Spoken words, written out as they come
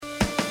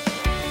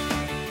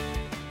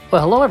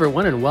Well, hello,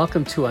 everyone, and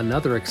welcome to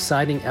another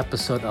exciting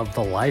episode of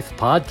the Life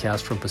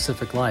Podcast from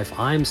Pacific Life.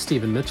 I'm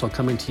Stephen Mitchell,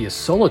 coming to you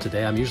solo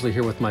today. I'm usually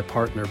here with my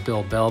partner,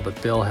 Bill Bell,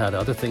 but Bill had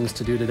other things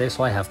to do today,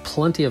 so I have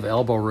plenty of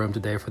elbow room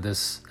today for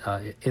this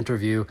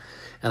interview,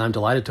 and I'm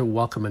delighted to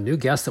welcome a new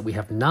guest that we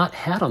have not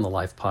had on the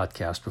Life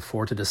Podcast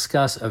before to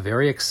discuss a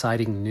very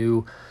exciting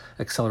new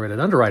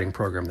accelerated underwriting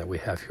program that we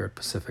have here at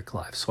Pacific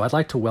Life. So I'd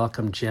like to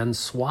welcome Jen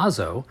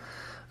Swazo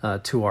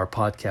to our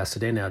podcast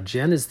today. Now,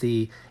 Jen is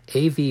the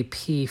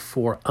AVP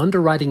for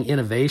Underwriting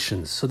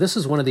Innovation. So this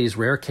is one of these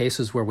rare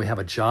cases where we have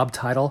a job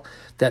title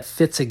that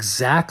fits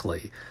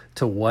exactly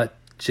to what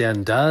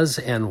Jen does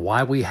and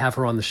why we have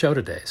her on the show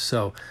today.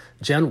 So,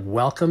 Jen,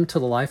 welcome to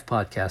the Life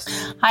Podcast.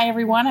 Hi,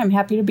 everyone. I'm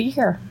happy to be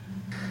here.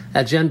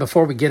 Jen,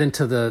 before we get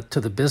into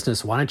the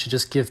business, why don't you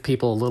just give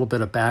people a little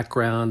bit of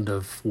background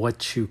of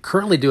what you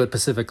currently do at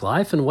Pacific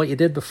Life and what you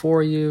did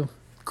before you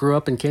grew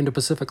up and came to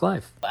Pacific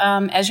Life?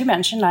 As you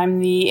mentioned, I'm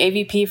the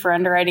AVP for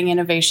Underwriting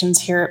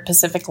Innovations here at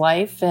Pacific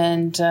Life,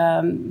 and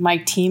my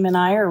team and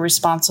I are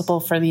responsible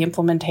for the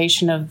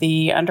implementation of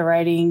the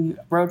underwriting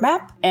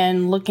roadmap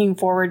and looking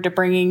forward to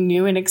bringing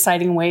new and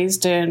exciting ways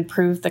to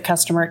improve the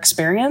customer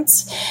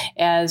experience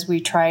as we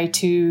try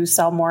to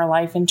sell more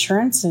life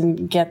insurance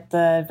and get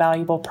the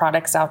valuable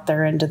products out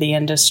there into the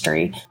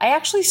industry. I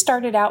actually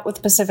started out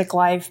with Pacific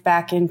Life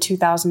back in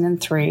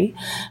 2003.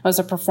 I was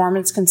a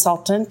performance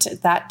consultant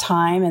at that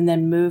time, and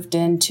then moved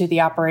into the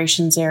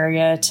operations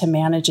area to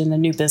manage in the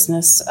new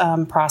business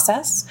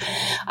process.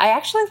 I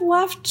actually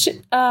left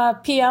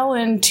PL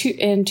in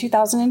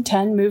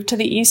 2010, moved to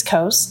the East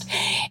Coast,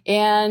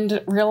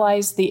 and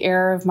realized the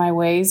error of my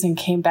ways and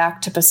came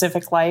back to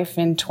Pacific Life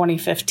in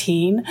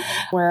 2015,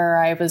 where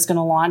I was going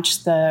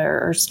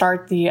to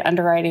start the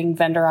underwriting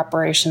vendor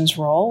operations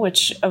role,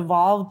 which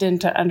evolved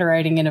into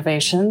underwriting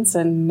innovations.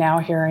 And now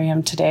here I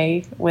am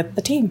today with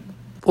the team.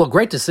 Well,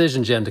 great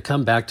decision, Jen, to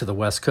come back to the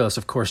West Coast,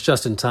 of course,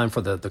 just in time for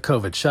the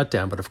COVID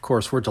shutdown. But of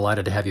course, we're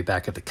delighted to have you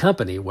back at the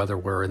company, whether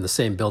we're in the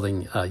same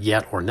building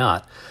yet or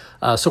not.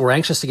 So we're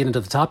anxious to get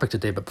into the topic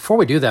today. But before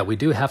we do that, we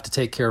do have to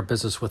take care of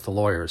business with the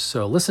lawyers.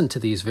 So listen to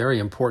these very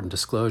important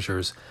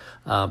disclosures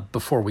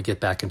before we get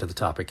back into the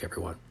topic,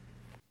 everyone.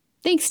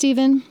 Thanks,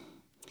 Stephen.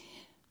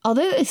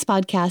 Although this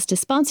podcast is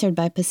sponsored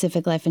by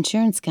Pacific Life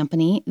Insurance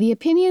Company, the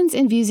opinions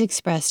and views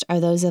expressed are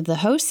those of the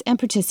hosts and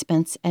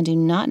participants and do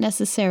not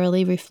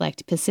necessarily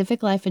reflect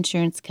Pacific Life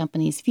Insurance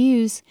Company's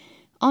views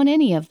on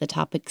any of the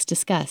topics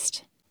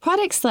discussed.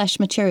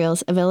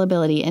 Products/materials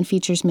availability and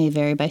features may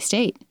vary by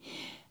state.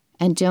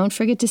 And don't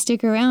forget to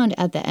stick around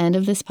at the end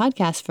of this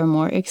podcast for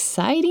more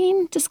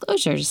exciting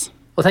disclosures.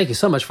 Well, thank you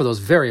so much for those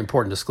very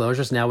important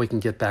disclosures. Now we can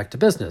get back to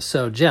business.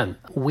 So, Jen,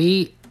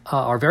 we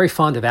are very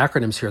fond of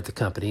acronyms here at the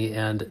company,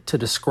 and to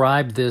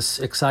describe this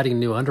exciting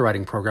new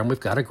underwriting program, we've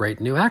got a great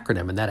new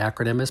acronym, and that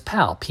acronym is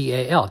PAL,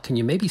 P-A-L. Can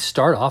you maybe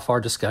start off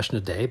our discussion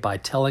today by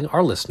telling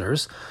our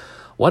listeners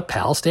what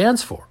PAL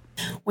stands for?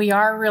 We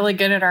are really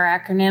good at our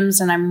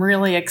acronyms, and I'm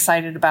really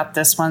excited about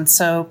this one.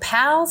 So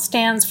PAL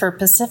stands for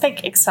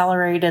Pacific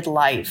Accelerated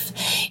Life,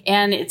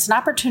 and it's an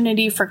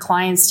opportunity for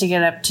clients to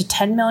get up to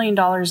 $10 million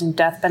in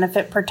death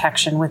benefit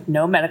protection with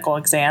no medical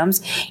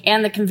exams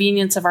and the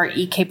convenience of our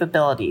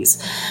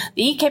e-capabilities.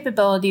 The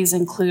e-capabilities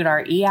include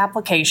our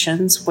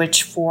e-applications,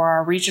 which for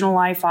our regional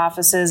life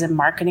offices and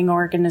marketing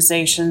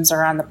organizations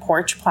are on the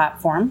Porch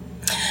platform.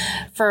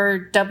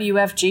 For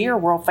WFG or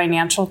World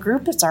Financial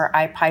Group, it's our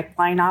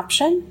iPipeline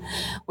option.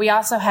 We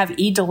also have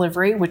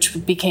e-delivery,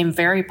 which became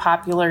very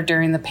popular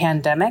during the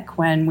pandemic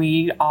when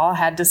we all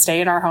had to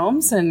stay in our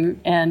homes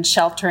and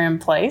shelter in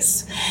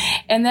place.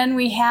 And then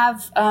we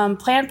have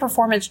Plan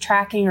Performance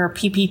Tracking, or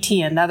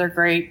PPT, another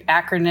great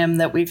acronym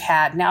that we've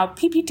had. Now,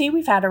 PPT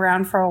we've had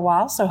around for a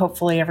while, so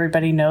hopefully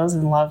everybody knows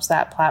and loves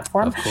that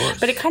platform. Of course.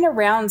 But it kind of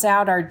rounds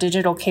out our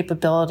digital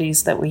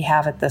capabilities that we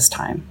have at this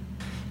time.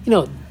 You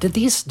know, did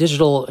these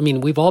digital,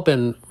 we've all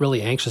been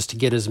really anxious to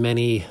get as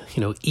many,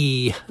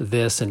 E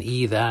this and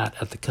E that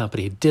at the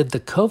company. Did the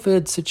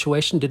COVID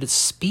situation, did it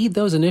speed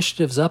those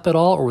initiatives up at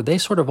all, or were they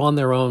sort of on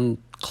their own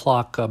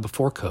clock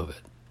before COVID?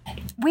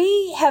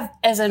 We have,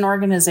 as an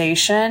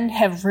organization,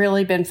 have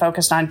really been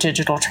focused on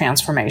digital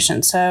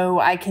transformation. So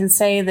I can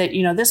say that,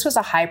 this was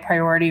a high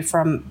priority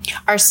from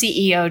our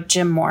CEO,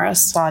 Jim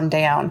Morris, on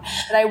down.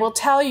 But I will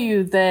tell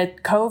you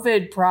that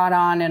COVID brought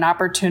on an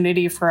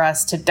opportunity for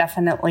us to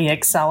definitely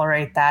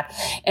accelerate that.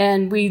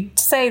 And we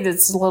say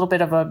that's a little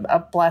bit of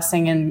a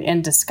blessing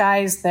in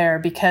disguise there,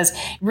 because it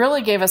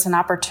really gave us an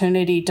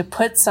opportunity to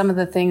put some of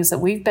the things that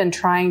we've been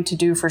trying to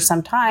do for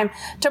some time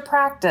to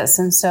practice.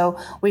 And so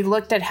we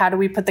looked at how do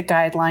we put the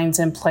guidelines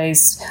in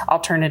place,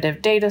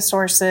 alternative data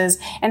sources,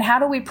 and how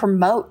do we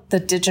promote the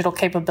digital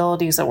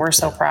capabilities that we're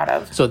so proud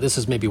of? So this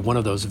is maybe one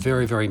of those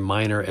very, very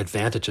minor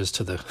advantages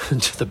to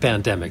the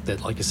pandemic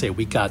that, like you say,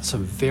 we got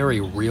some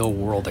very real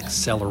world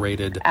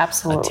accelerated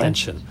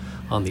attention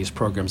on these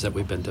programs that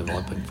we've been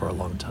developing for a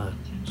long time.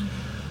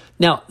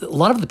 Now, a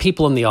lot of the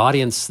people in the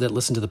audience that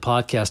listen to the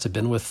podcast have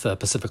been with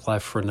Pacific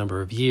Life for a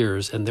number of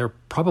years, and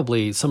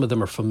some of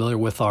them are familiar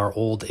with our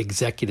old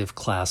executive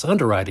class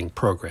underwriting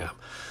program.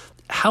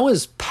 how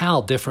is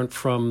PAL different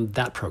from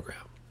that program?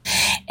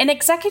 And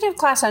executive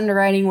class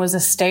underwriting was a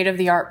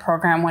state-of-the-art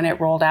program when it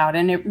rolled out,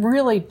 and it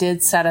really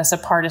did set us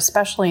apart,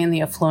 especially in the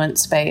affluent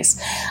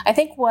space. I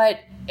think what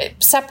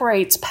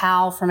separates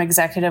PAL from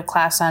executive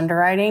class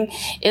underwriting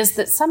is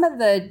that some of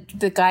the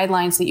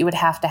guidelines that you would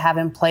have to have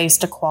in place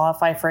to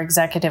qualify for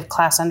executive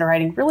class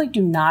underwriting really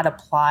do not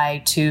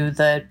apply to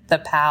the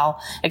PAL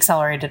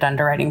accelerated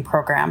underwriting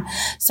program.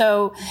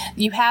 So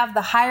you have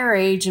the higher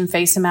age and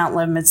face amount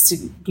limits,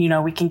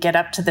 we can get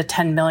up to the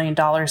 $10 million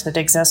that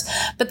exist,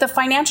 but the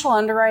financial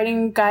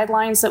underwriting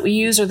guidelines that we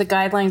use are the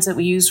guidelines that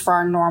we use for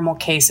our normal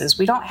cases.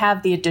 We don't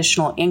have the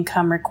additional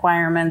income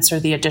requirements or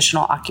the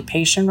additional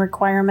occupation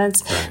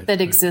requirements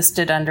that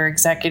existed under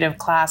executive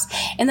class.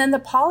 And then the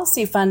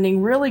policy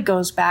funding really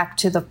goes back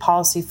to the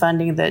policy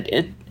funding that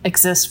it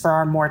exists for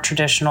our more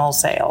traditional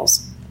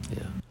sales.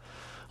 Yeah.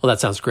 Well, that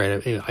sounds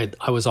great.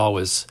 I was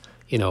always,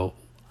 I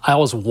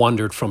always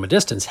wondered from a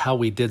distance how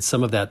we did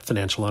some of that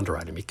financial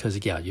underwriting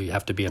because, you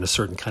have to be in a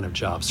certain kind of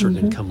job, certain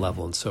income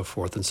level and so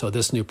forth. And so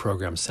this new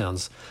program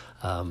sounds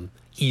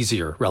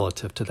easier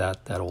relative to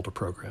that older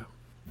program.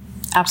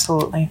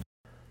 Absolutely.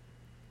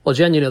 Well,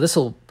 Jen, this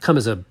will come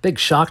as a big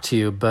shock to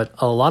you, but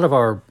a lot of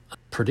our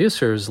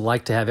producers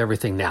like to have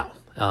everything now.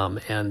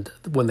 And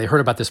when they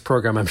heard about this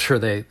program, I'm sure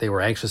they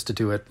were anxious to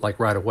do it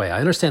right away. I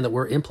understand that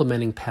we're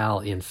implementing PAL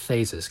in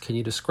phases. Can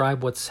you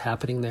describe what's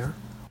happening there?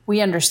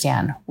 We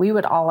understand. We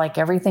would all like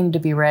everything to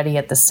be ready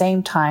at the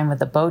same time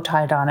with a bow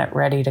tied on it,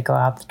 ready to go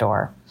out the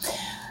door.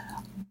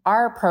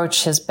 Our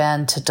approach has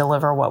been to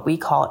deliver what we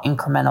call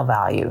incremental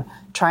value,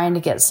 trying to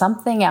get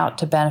something out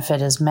to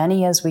benefit as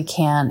many as we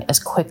can, as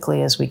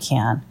quickly as we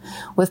can.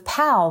 With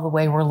PAL, the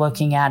way we're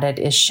looking at it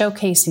is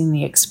showcasing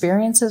the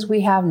experiences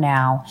we have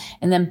now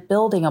and then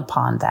building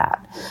upon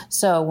that.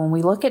 So when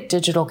we look at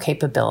digital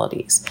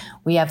capabilities,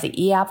 we have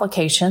the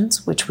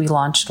e-applications, which we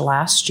launched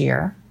last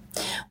year.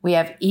 We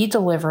have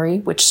e-delivery,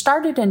 which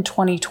started in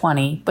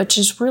 2020, but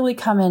just really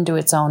come into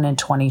its own in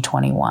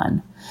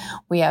 2021.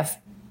 We have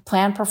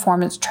Plan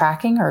Performance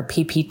Tracking, or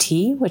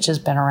PPT, which has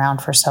been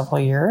around for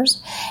several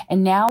years.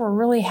 And now we're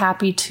really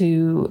happy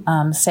to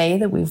say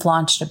that we've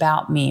launched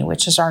About Me,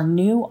 which is our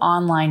new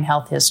online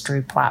health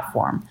history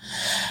platform.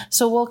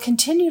 So we'll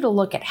continue to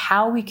look at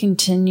how we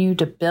continue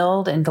to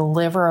build and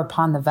deliver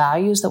upon the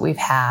values that we've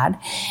had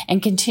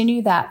and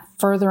continue that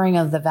furthering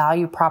of the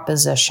value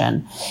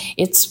proposition.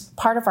 It's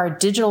part of our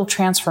digital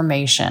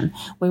transformation.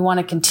 We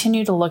want to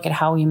continue to look at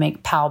how we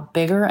make PAL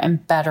bigger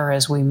and better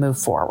as we move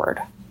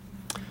forward.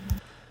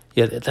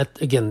 Yeah, that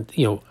again,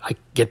 I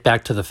get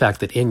back to the fact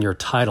that in your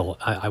title,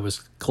 I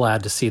was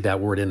glad to see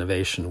that word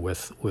innovation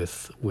with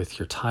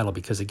your title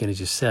because, again, as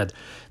you said,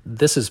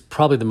 this is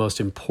probably the most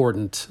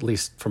important, at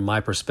least from my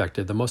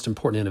perspective, the most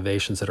important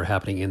innovations that are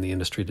happening in the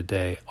industry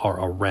today are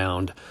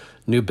around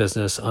new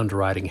business,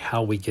 underwriting,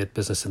 how we get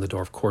business in the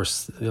door. Of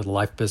course, the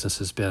life business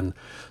has been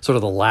sort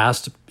of the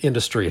last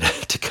industry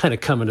to kind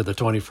of come into the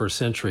 21st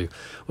century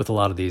with a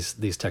lot of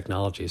these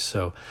technologies.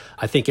 So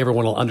I think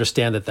everyone will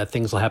understand that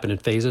things will happen in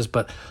phases.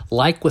 But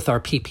like with our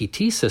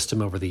PPT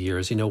system over the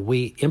years,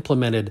 we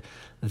implemented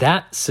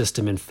that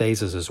system in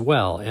phases as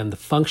well. And the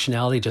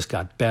functionality just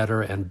got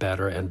better and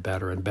better and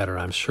better and better.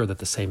 I'm sure that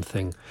the same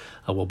thing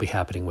will be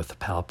happening with the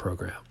PAL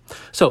program.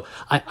 So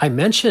I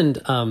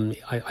mentioned,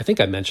 I think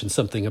I mentioned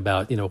something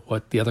about,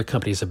 what the other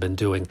companies have been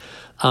doing.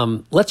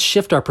 Let's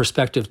shift our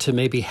perspective to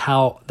maybe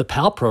how the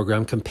PAL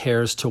program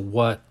compares to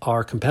what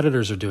our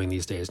competitors are doing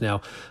these days.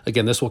 Now,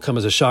 again, this will come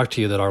as a shock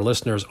to you that our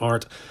listeners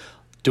aren't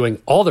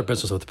doing all their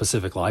business with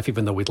Pacific Life,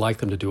 even though we'd like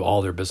them to do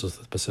all their business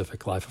with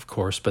Pacific Life, of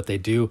course, but they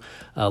do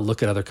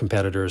look at other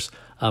competitors.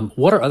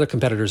 What are other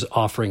competitors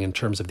offering in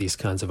terms of these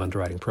kinds of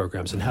underwriting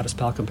programs, and how does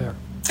PAL compare?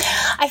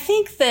 I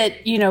think that,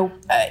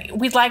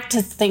 we'd like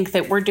to think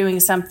that we're doing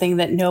something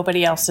that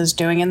nobody else is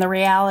doing. And the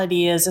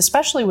reality is,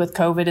 especially with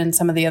COVID and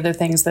some of the other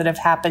things that have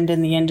happened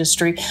in the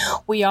industry,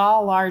 we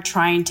all are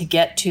trying to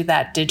get to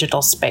that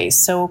digital space.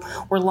 So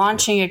we're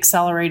launching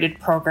accelerated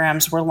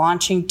programs. We're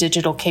launching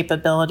digital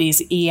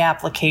capabilities,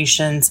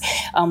 e-applications,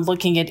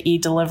 looking at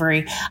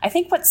e-delivery. I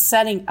think what's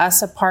setting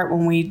us apart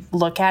when we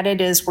look at it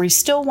is we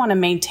still want to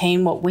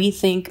maintain what we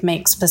think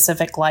makes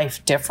Pacific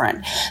Life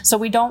different. So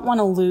we don't want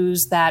to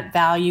lose that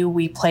value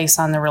we place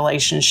on the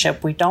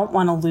relationship. We don't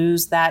want to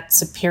lose that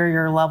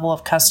superior level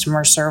of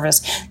customer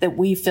service that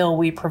we feel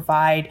we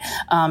provide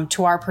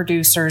to our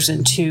producers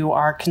and to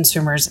our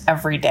consumers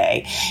every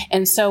day.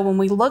 And so when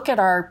we look at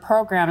our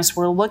programs,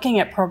 we're looking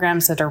at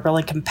programs that are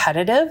really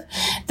competitive,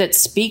 that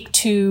speak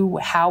to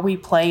how we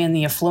play in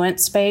the affluent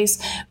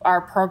space.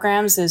 Our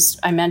programs, as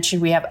I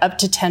mentioned, we have up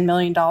to $10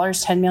 million.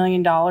 $10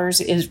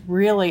 million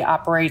really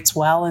operates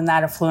well in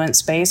that affluent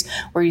space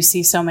where you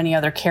see so many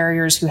other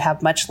carriers who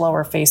have much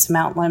lower face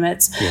amount limits.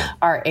 limits.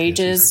 Our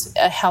ages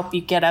help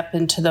you get up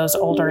into those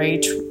older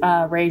age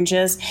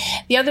ranges.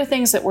 The other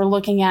things that we're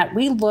looking at,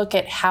 we look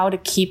at how to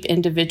keep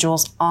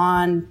individuals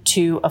on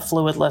to a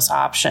fluidless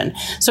option.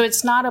 So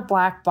it's not a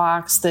black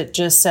box that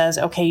just says,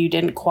 okay, you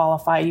didn't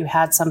qualify, you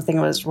had something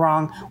that was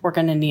wrong, we're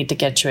going to need to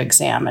get you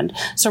examined.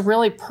 So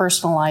really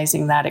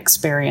personalizing that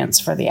experience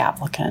for the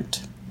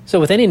applicant. So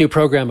with any new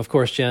program, of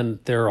course, Jen,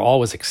 there are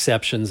always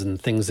exceptions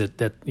and things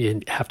that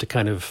you have to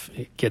kind of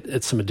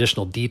get some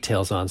additional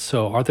details on.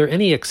 So are there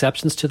any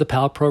exceptions to the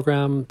PAL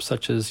program,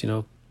 such as,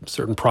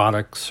 certain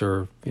products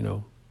or,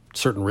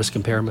 certain risk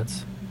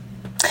impairments?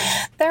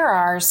 There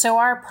are. So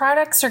our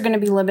products are going to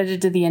be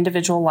limited to the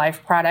individual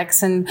life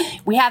products, and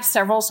we have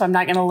several, so I'm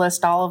not going to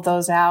list all of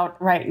those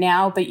out right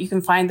now, but you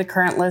can find the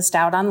current list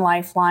out on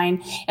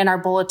Lifeline, and our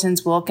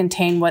bulletins will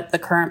contain what the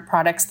current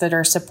products that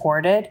are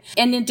supported.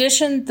 In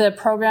addition, the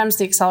programs,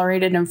 the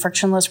accelerated and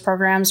frictionless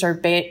programs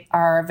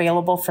are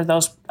available for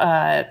those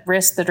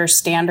risks that are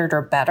standard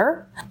or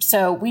better.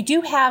 So we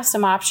do have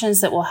some options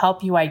that will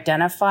help you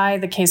identify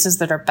the cases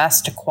that are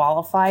best to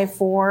qualify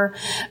for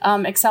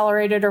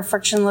accelerated or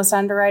frictionless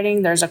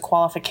underwriting. There's a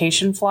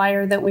qualification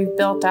flyer that we've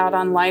built out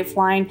on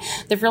Lifeline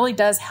that really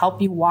does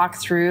help you walk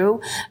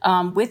through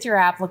with your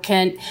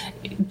applicant.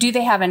 Do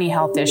they have any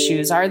health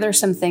issues? Are there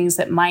some things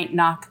that might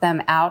knock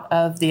them out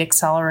of the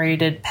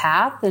accelerated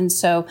path? And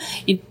so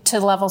to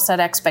level set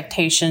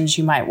expectations,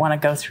 you might want to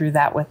go through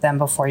that with them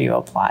before you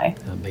apply.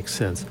 That makes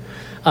sense.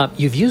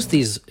 You've used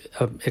these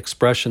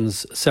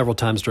expressions several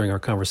times during our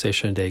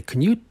conversation today.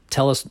 Can you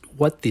tell us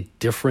what the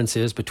difference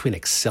is between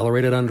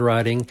accelerated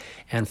underwriting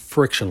and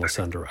frictionless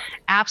underwriting?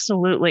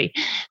 Absolutely.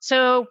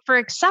 So for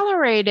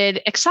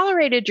accelerated,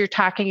 you're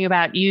talking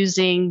about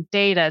using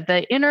data,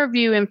 the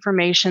interview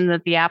information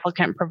that the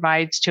applicant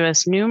provides to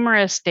us,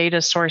 numerous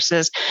data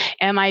sources,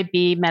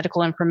 MIB,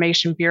 Medical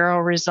Information Bureau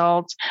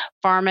results,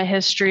 pharma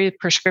history,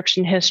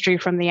 prescription history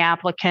from the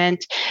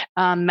applicant,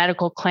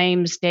 medical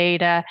claims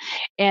data,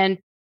 and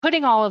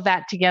putting all of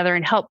that together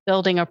and help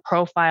building a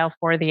profile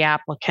for the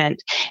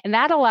applicant. And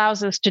that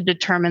allows us to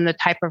determine the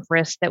type of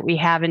risk that we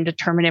have and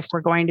determine if we're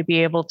going to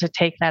be able to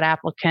take that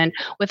applicant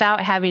without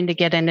having to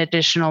get an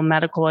additional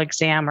medical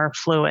exam or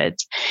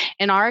fluids.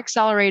 In our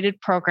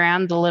accelerated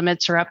program, the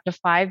limits are up to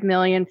 $5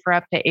 million for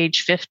up to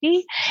age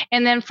 50.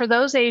 And then for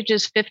those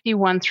ages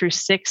 51 through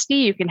 60,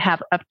 you can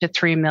have up to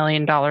 $3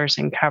 million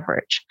in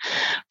coverage.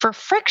 For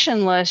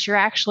frictionless, you're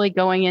actually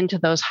going into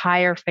those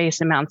higher face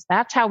amounts.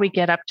 That's how we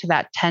get up to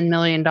that $10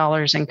 million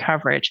in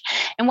coverage.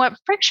 And what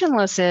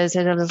frictionless is,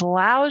 it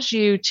allows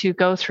you to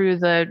go through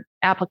the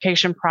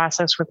application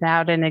process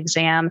without an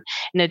exam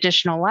and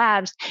additional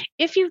labs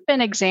if you've been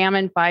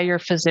examined by your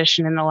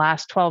physician in the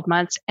last 12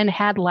 months and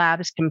had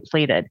labs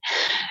completed.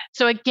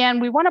 So again,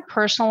 we want to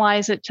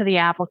personalize it to the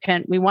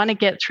applicant. We want to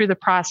get through the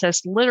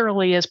process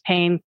literally as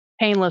painless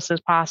as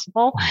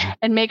possible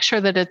and make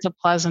sure that it's a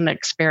pleasant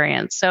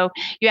experience. So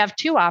you have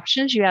two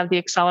options. You have the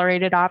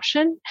accelerated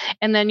option,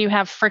 and then you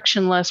have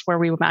frictionless where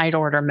we might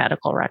order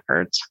medical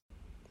records.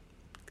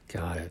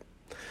 Got it.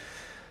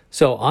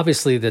 So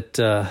obviously that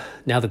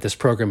now that this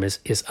program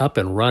is up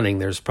and running,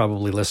 there's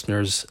probably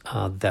listeners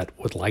that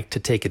would like to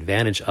take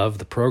advantage of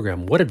the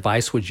program. What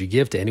advice would you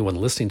give to anyone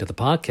listening to the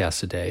podcast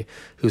today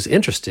who's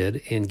interested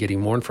in getting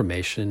more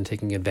information and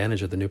taking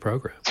advantage of the new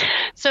program?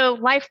 So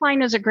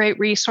Lifeline is a great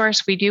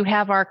resource. We do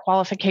have our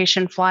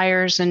qualification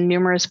flyers and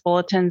numerous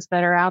bulletins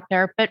that are out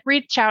there, but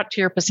reach out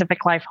to your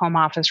Pacific Life home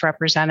office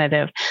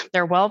representative.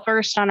 They're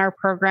well-versed on our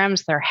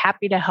programs. They're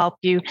happy to help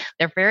you.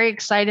 They're very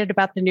excited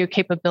about the new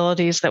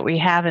capabilities that we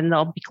have, and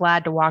they'll be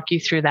glad to walk you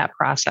through that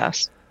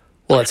process.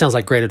 Well, it sounds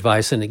like great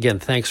advice. And again,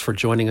 thanks for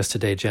joining us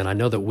today, Jen. I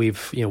know that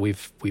we've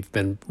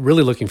been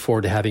really looking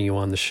forward to having you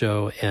on the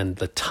show, and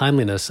the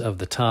timeliness of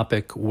the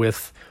topic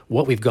with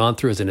what we've gone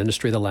through as an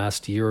industry the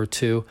last year or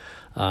two.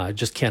 I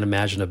just can't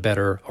imagine a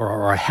better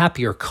or a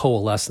happier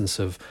coalescence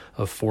of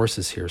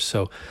forces here.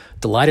 So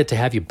delighted to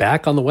have you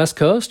back on the West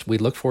Coast. We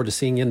look forward to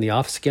seeing you in the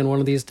office again one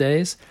of these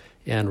days.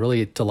 And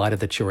really delighted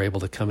that you were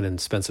able to come in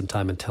and spend some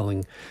time and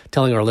telling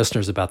our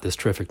listeners about this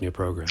terrific new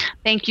program.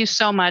 Thank you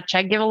so much.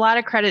 I give a lot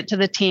of credit to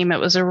the team. It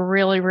was a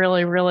really,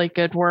 really, really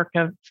good work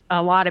of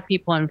a lot of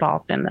people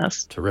involved in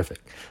this. Terrific.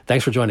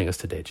 Thanks for joining us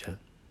today, Jen.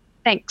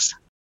 Thanks.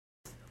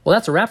 Well,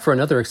 that's a wrap for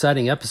another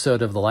exciting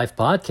episode of the Life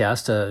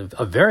Podcast,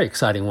 a very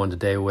exciting one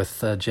today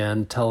with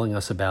Jen telling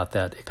us about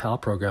that PAL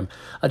program.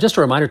 Just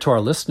a reminder to our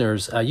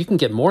listeners, you can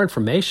get more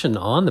information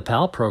on the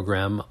PAL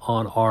program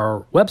on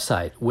our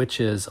website,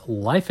 which is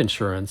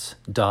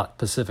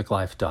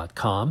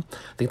lifeinsurance.pacificlife.com. I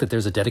think that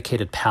there's a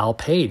dedicated PAL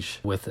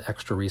page with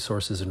extra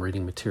resources and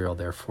reading material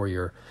there for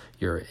your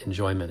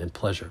enjoyment and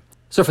pleasure.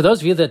 So for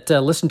those of you that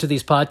listen to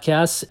these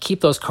podcasts,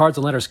 keep those cards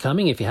and letters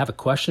coming. If you have a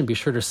question, be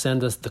sure to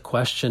send us the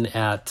question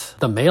at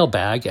the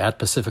mailbag at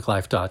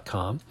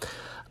pacificlife.com.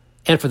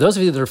 And for those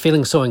of you that are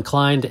feeling so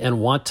inclined and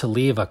want to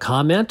leave a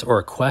comment or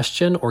a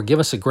question or give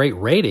us a great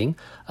rating,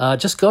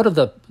 just go to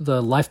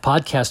the Life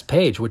Podcast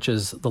page, which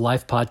is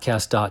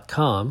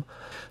thelifepodcast.com.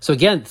 So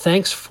again,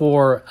 thanks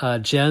for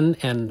Jen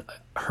and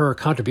her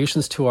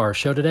contributions to our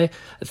show today.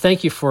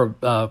 Thank you for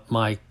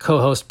my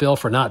co-host Bill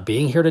for not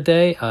being here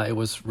today. It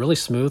was really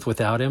smooth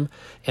without him.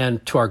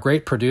 And to our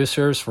great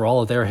producers for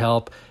all of their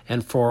help.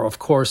 And for, of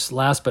course,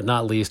 last but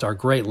not least, our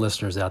great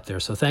listeners out there.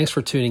 So thanks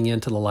for tuning in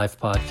to the Life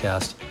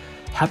Podcast.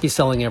 Happy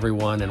selling,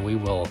 everyone. And we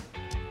will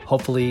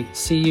hopefully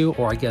see you,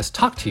 or I guess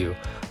talk to you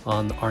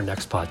on our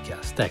next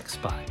podcast. Thanks.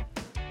 Bye.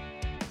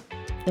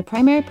 The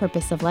primary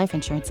purpose of life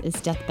insurance is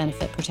death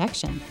benefit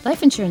protection.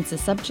 Life insurance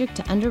is subject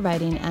to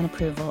underwriting and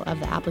approval of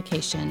the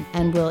application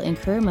and will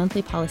incur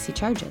monthly policy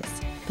charges.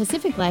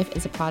 Pacific Life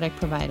is a product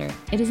provider.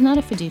 It is not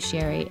a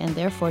fiduciary and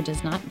therefore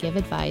does not give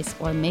advice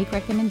or make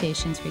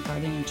recommendations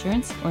regarding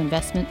insurance or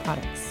investment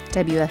products.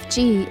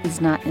 WFG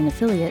is not an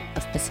affiliate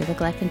of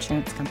Pacific Life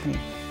Insurance Company.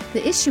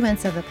 The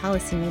issuance of the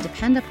policy may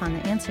depend upon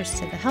the answers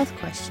to the health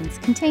questions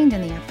contained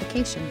in the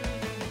application.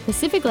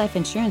 Pacific Life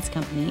Insurance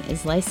Company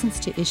is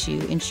licensed to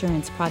issue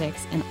insurance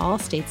products in all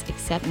states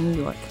except New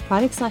York.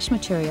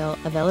 Product/material,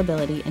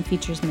 availability, and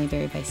features may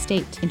vary by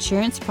state.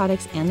 Insurance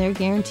products and their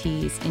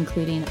guarantees,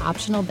 including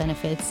optional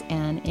benefits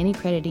and any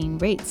crediting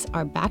rates,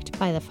 are backed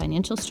by the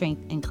financial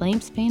strength and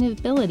claims paying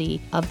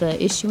ability of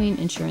the issuing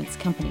insurance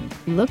company.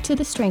 Look to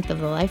the strength of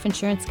the life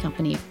insurance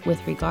company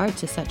with regard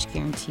to such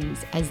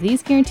guarantees, as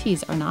these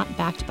guarantees are not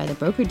backed by the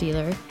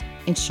broker-dealer,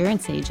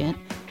 insurance agent,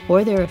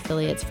 or their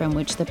affiliates from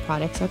which the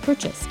products are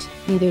purchased.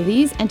 Neither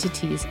these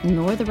entities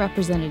nor the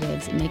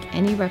representatives make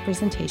any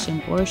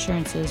representation or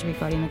assurances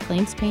regarding the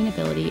claims paying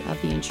ability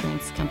of the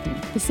insurance company.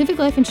 Pacific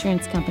Life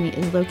Insurance Company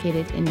is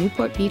located in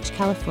Newport Beach,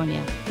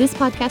 California. This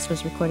podcast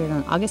was recorded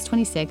on August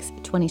 26,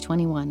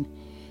 2021.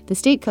 The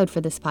state code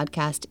for this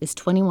podcast is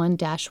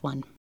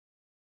 21-1.